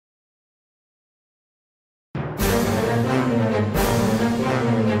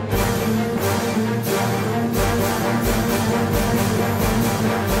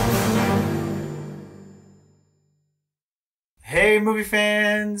Hey movie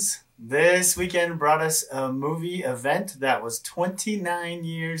fans! This weekend brought us a movie event that was 29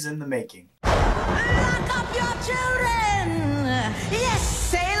 years in the making. Lock up your children! Yes,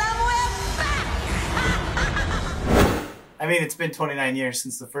 Salem, we're back! I mean, it's been 29 years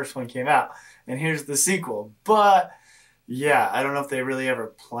since the first one came out, and here's the sequel. But yeah, I don't know if they really ever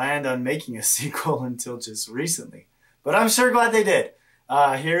planned on making a sequel until just recently. But I'm sure glad they did.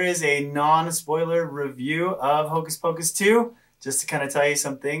 Here is a non-spoiler review of Hocus Pocus 2, just to kind of tell you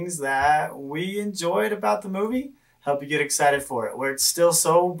some things that we enjoyed about the movie, help you get excited for it. Where it's still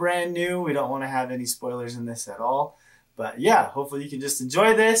so brand new, we don't want to have any spoilers in this at all. But yeah, hopefully you can just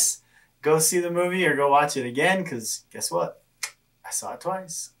enjoy this, go see the movie or go watch it again, because guess what? I saw it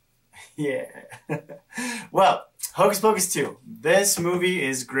twice. Yeah. Well, Hocus Pocus 2. This movie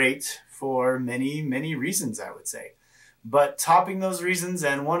is great for many, many reasons, I would say. But topping those reasons,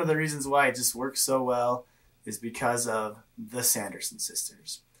 and one of the reasons why it just works so well, is because of the Sanderson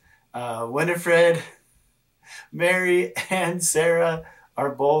sisters. Winifred, Mary, and Sarah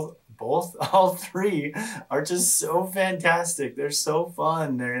are all three are just so fantastic. They're so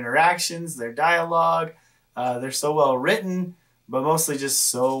fun. Their interactions, their dialogue, they're so well written, but mostly just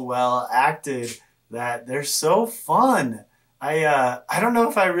so well acted that they're so fun. I don't know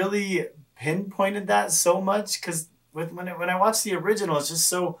if I really pinpointed that so much, because when I watch the original, it's just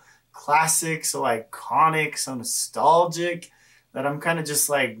so classic, so iconic, so nostalgic that I'm kind of just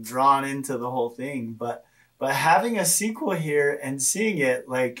like drawn into the whole thing. But having a sequel here and seeing it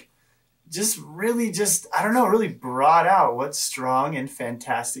I don't know, really brought out what strong and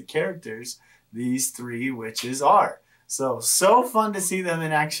fantastic characters these three witches are. So fun to see them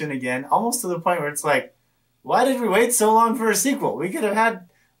in action again, almost to the point where it's like, why did we wait so long for a sequel? We could have had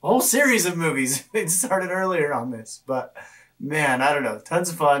a whole series of movies. It started earlier on this, but man, I don't know. Tons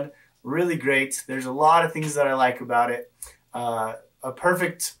of fun. Really great. There's a lot of things that I like about it. A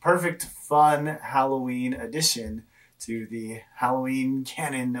perfect, fun Halloween addition to the Halloween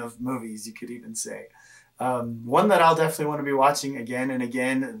canon of movies, you could even say. One that I'll definitely want to be watching again and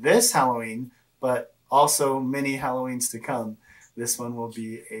again this Halloween, but also many Halloweens to come. This one will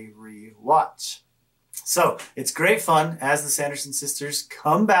be a re-watch. So it's great fun as the Sanderson sisters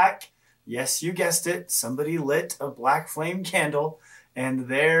come back. Yes, you guessed it. Somebody lit a black flame candle and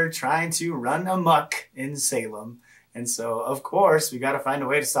they're trying to run amok in Salem. And so, of course, we got to find a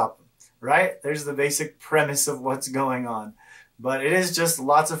way to stop them, right? There's the basic premise of what's going on. But it is just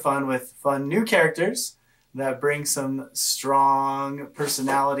lots of fun with fun new characters that bring some strong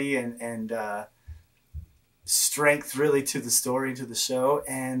personality and strength really to the story, to the show.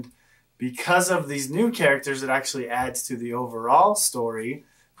 And because of these new characters, it actually adds to the overall story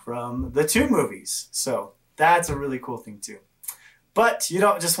from the two movies. So that's a really cool thing too. But you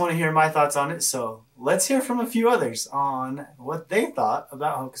don't just want to hear my thoughts on it, so let's hear from a few others on what they thought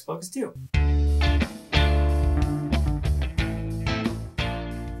about Hocus Pocus 2.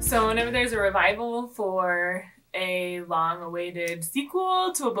 So whenever there's a revival for a long-awaited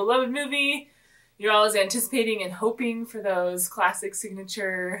sequel to a beloved movie, you're always anticipating and hoping for those classic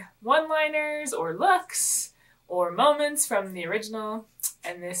signature one-liners or looks or moments from the original.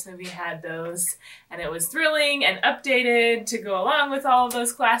 And this movie had those. And it was thrilling and updated to go along with all of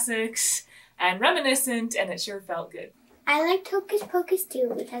those classics and reminiscent, and it sure felt good. I liked Hocus Pocus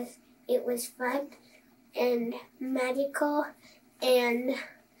 2 because it was fun and magical, and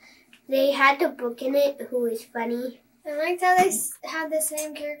they had the book in it who was funny. I liked how they had the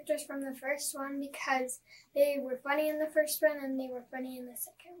same characters from the first one because they were funny in the first one and they were funny in the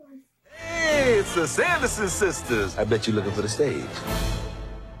second one. Hey, it's the Sanderson sisters. I bet you're looking for the stage.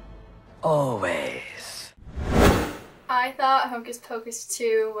 Always. I thought Hocus Pocus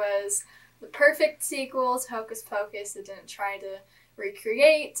 2 was the perfect sequel to Hocus Pocus. It didn't try to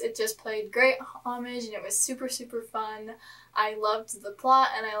recreate. It just played great homage and it was super fun. I loved the plot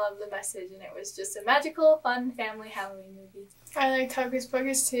and I loved the message, and it was just a magical, fun family Halloween movie. I liked Hocus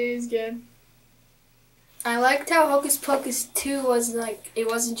Pocus 2. It's good. I liked how Hocus Pocus 2 was it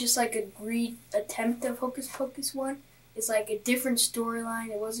wasn't just like a re-attempt of Hocus Pocus 1. It's like a different storyline.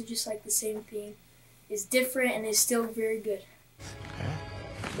 It wasn't just like the same thing. It's different and it's still very good.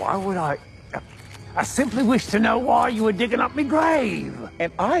 Why would I simply wish to know why you were digging up my grave.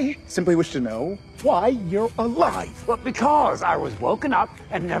 And I simply wish to know why you're alive. Well, because I was woken up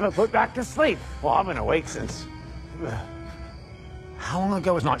and never put back to sleep. Well, I've been awake since... how long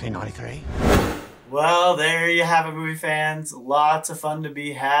ago was 1993? Well, there you have it, movie fans. Lots of fun to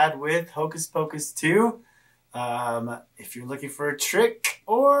be had with Hocus Pocus 2. If you're looking for a trick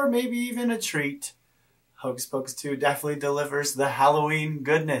or maybe even a treat, Hocus Pocus 2 definitely delivers the Halloween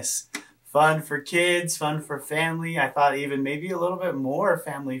goodness. Fun for kids, fun for family. I thought even maybe a little bit more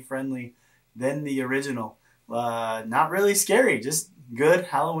family friendly than the original. Not really scary, just good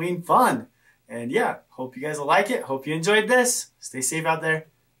Halloween fun. And yeah, hope you guys will like it. Hope you enjoyed this. Stay safe out there.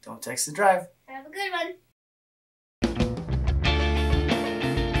 Don't text and drive. Have a good one.